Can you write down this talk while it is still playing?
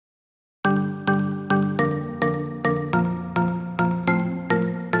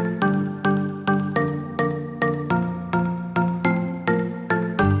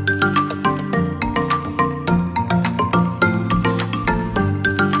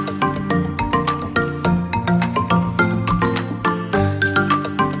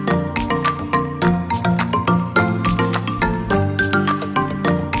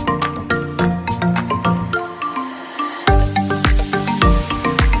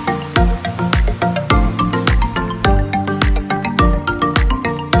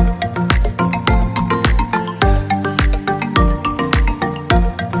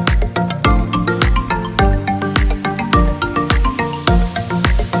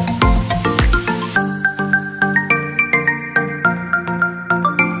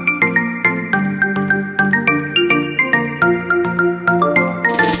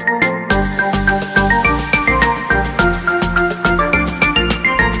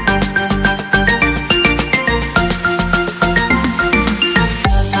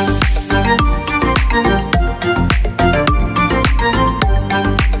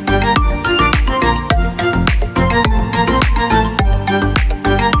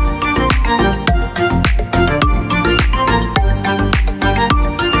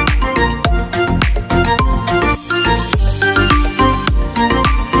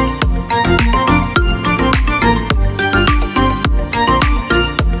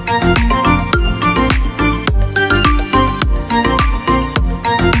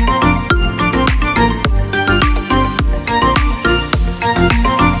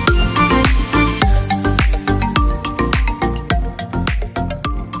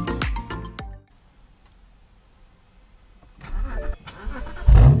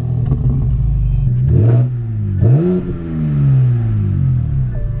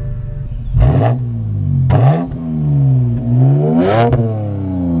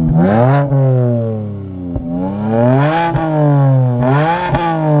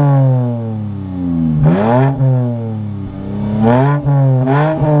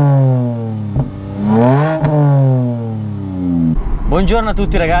Buongiorno a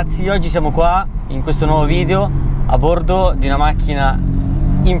tutti ragazzi, oggi siamo qua in questo nuovo video a bordo di una macchina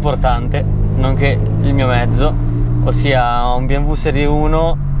importante, nonché il mio mezzo, ossia un BMW Serie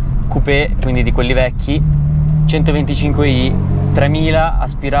 1 Coupé, quindi di quelli vecchi, 125i, 3000,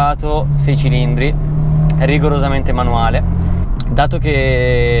 aspirato, 6 cilindri, rigorosamente manuale. Dato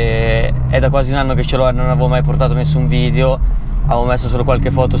che è da quasi un anno che ce l'ho e non avevo mai portato nessun video, avevo messo solo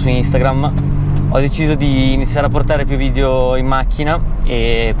qualche foto su Instagram, ho deciso di iniziare a portare più video in macchina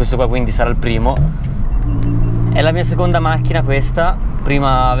e questo qua quindi sarà il primo. È la mia seconda macchina questa,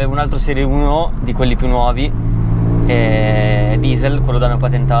 prima avevo un altro Serie 1 di quelli più nuovi, diesel, quello da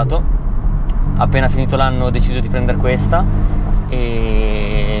neopatentato. Appena finito l'anno ho deciso di prendere questa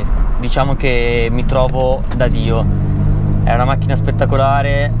e diciamo che mi trovo da Dio. È una macchina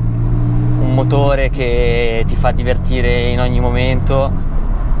spettacolare, un motore che ti fa divertire in ogni momento.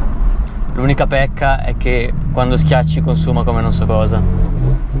 L'unica pecca è che quando schiacci consuma come non so cosa.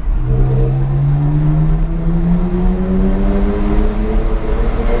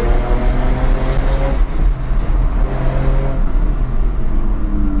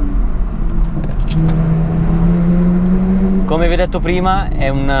 Come vi ho detto prima, è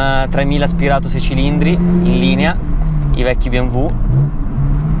un 3000 aspirato 6 cilindri in linea, i vecchi BMW,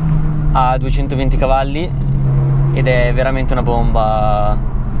 ha 220 cavalli ed è veramente una bomba,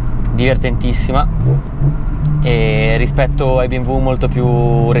 divertentissima, e rispetto ai BMW molto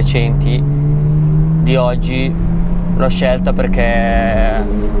più recenti di oggi l'ho scelta perché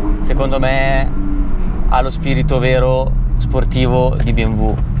secondo me ha lo spirito vero sportivo di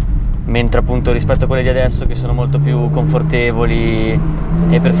BMW, mentre appunto rispetto a quelle di adesso che sono molto più confortevoli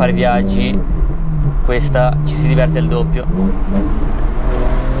e per fare viaggi, questa ci si diverte il doppio.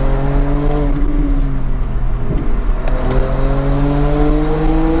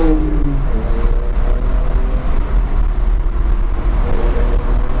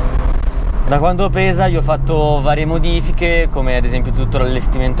 Da quando l'ho presa io ho fatto varie modifiche, come ad esempio tutto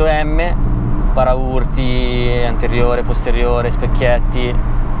l'allestimento M, paraurti anteriore, posteriore, specchietti,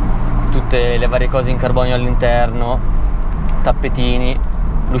 tutte le varie cose in carbonio all'interno, tappetini,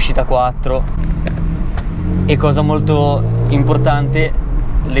 l'uscita 4 e, cosa molto importante,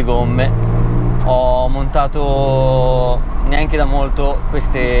 le gomme. Ho montato neanche da molto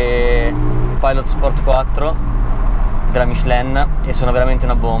queste Pilot Sport 4 della Michelin e sono veramente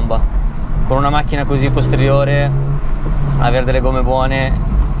una bomba. Con una macchina così posteriore avere delle gomme buone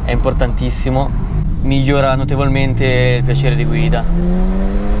è importantissimo, migliora notevolmente il piacere di guida.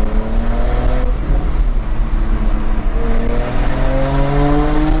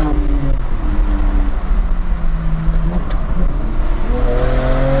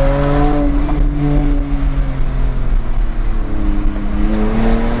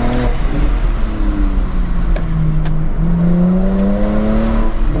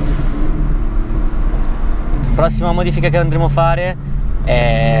 La prossima modifica che andremo a fare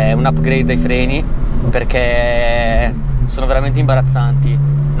è un upgrade ai freni, perché sono veramente imbarazzanti.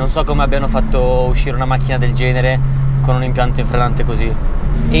 Non so come abbiano fatto uscire una macchina del genere con un impianto infrenante così.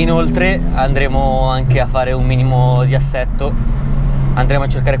 E inoltre andremo anche a fare un minimo di assetto, andremo a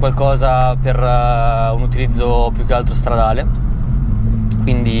cercare qualcosa per un utilizzo più che altro stradale,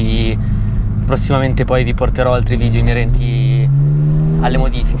 quindi prossimamente poi vi porterò altri video inerenti alle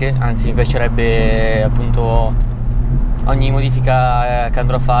modifiche. Anzi, mi piacerebbe appunto ogni modifica che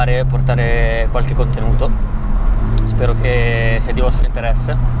andrò a fare portare qualche contenuto, spero che sia di vostro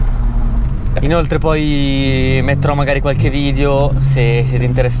interesse. Inoltre poi metterò magari qualche video, se siete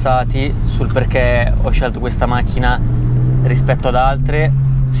interessati, sul perché ho scelto questa macchina rispetto ad altre,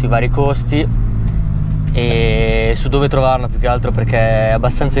 sui vari costi e su dove trovarla, più che altro perché è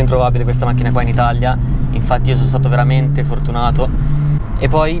abbastanza introvabile questa macchina qua in Italia. Infatti io sono stato veramente fortunato. E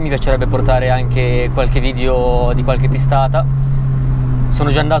poi mi piacerebbe portare anche qualche video di qualche pistata.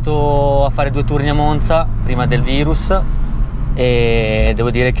 Sono già andato a fare 2 turni a Monza prima del virus e devo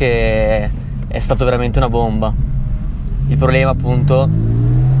dire che è stato veramente una bomba. Il problema appunto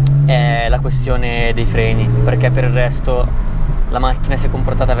è la questione dei freni, perché per il resto la macchina si è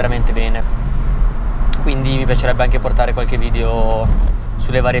comportata veramente bene. Quindi mi piacerebbe anche portare qualche video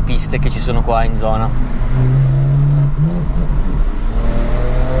sulle varie piste che ci sono qua in zona.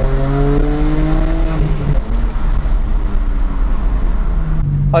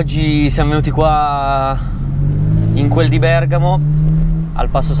 Oggi siamo venuti qua in quel di Bergamo, al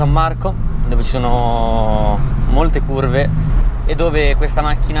passo San Marco, dove ci sono molte curve e dove questa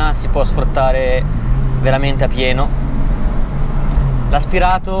macchina si può sfruttare veramente a pieno.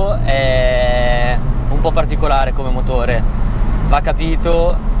 L'aspirato è un po' particolare come motore, va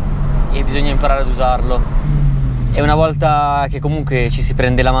capito e bisogna imparare ad usarlo. E una volta che comunque ci si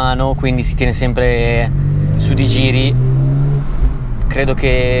prende la mano, quindi si tiene sempre su di giri, credo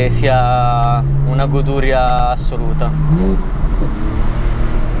che sia una goduria assoluta.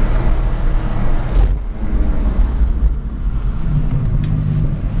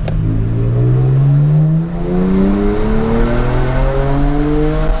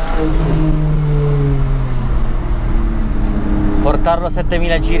 Portarlo a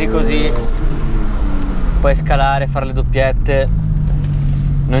 7000 giri così, poi scalare, fare le doppiette,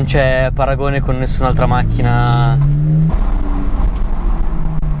 non c'è paragone con nessun'altra macchina.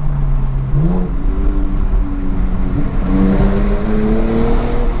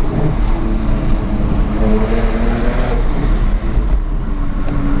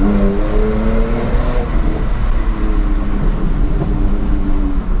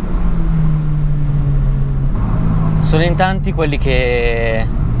 Sono in tanti quelli che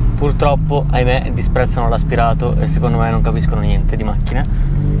purtroppo, ahimè, disprezzano l'aspirato e secondo me non capiscono niente di macchine,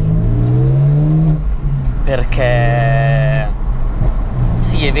 perché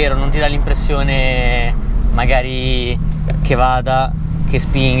sì, è vero, non ti dà l'impressione magari che vada, che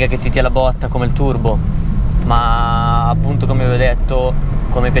spinga, che ti dia la botta come il turbo, ma appunto, come vi ho detto,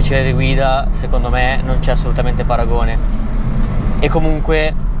 come piacere di guida secondo me non c'è assolutamente paragone. E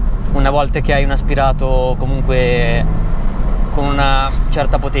comunque una volta che hai un aspirato comunque con una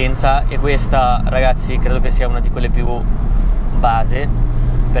certa potenza, e questa, ragazzi, credo che sia una di quelle più base,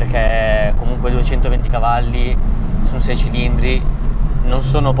 perché comunque 220 cavalli su un 6 cilindri non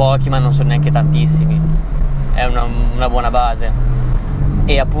sono pochi, ma non sono neanche tantissimi, è una buona base.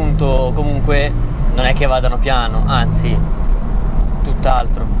 E appunto comunque non è che vadano piano, anzi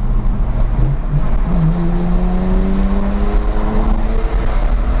tutt'altro.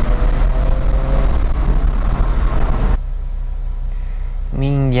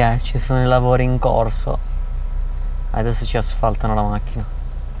 Minchia, ci sono i lavori in corso. Adesso ci asfaltano la macchina.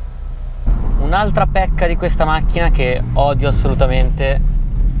 Un'altra pecca di questa macchina che odio assolutamente,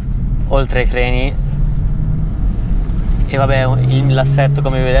 oltre ai freni, e vabbè l'assetto,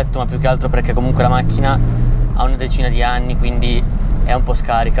 come vi ho detto, ma più che altro perché comunque la macchina ha una decina di anni, quindi è un po'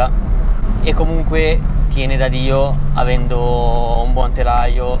 scarica, e comunque tiene da Dio, avendo un buon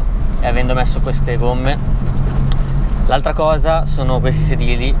telaio e avendo messo queste gomme. L'altra cosa sono questi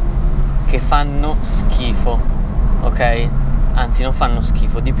sedili che fanno schifo, ok? Anzi, non fanno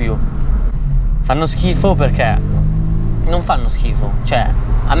schifo, di più. Fanno schifo perché non fanno schifo, cioè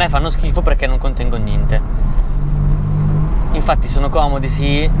a me fanno schifo perché non contengono niente. Infatti sono comodi,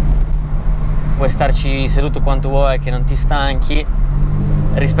 sì, puoi starci seduto quanto vuoi che non ti stanchi,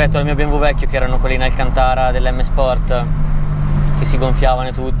 rispetto al mio BMW vecchio, che erano quelli in Alcantara dell'M Sport, che si gonfiavano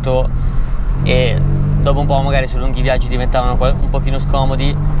e tutto, e dopo un po' magari su lunghi viaggi diventavano un pochino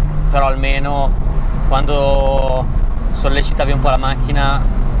scomodi, però almeno quando sollecitavi un po' la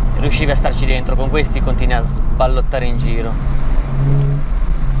macchina riuscivi a starci dentro. Con questi continui a sballottare in giro.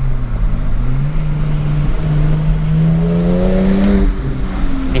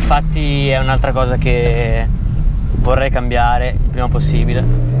 Difatti è un'altra cosa che vorrei cambiare il prima possibile,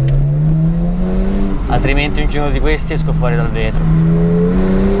 altrimenti un giorno di questi esco fuori dal vetro.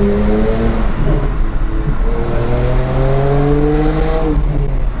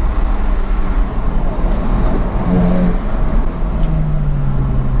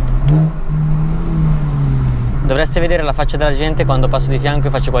 Dovreste vedere la faccia della gente quando passo di fianco e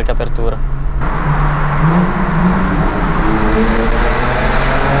faccio qualche apertura.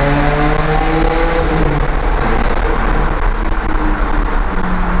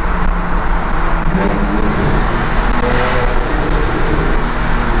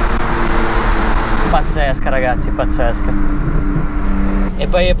 Pazzesca, ragazzi, pazzesca. E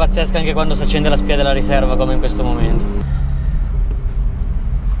poi è pazzesca anche quando si accende la spia della riserva, come in questo momento.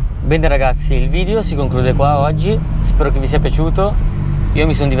 Bene ragazzi, il video si conclude qua oggi, spero che vi sia piaciuto. Io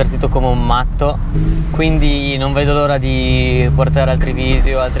mi sono divertito come un matto, quindi non vedo l'ora di portare altri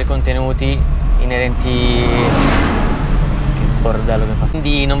video, altri contenuti inerenti... Che bordello che fa!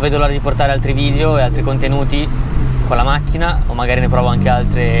 Quindi non vedo l'ora di portare altri video e altri contenuti con la macchina, o magari ne provo anche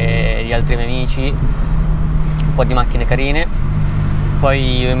altre di altri miei amici, un po' di macchine carine.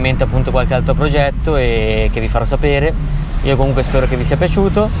 Poi ho in mente appunto qualche altro progetto e che vi farò sapere. Io comunque spero che vi sia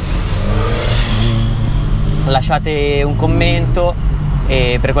piaciuto, lasciate un commento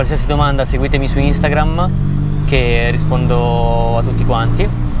e per qualsiasi domanda seguitemi su Instagram, che rispondo a tutti quanti.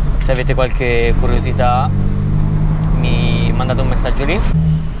 Se avete qualche curiosità mi mandate un messaggio lì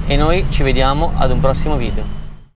e noi ci vediamo ad un prossimo video.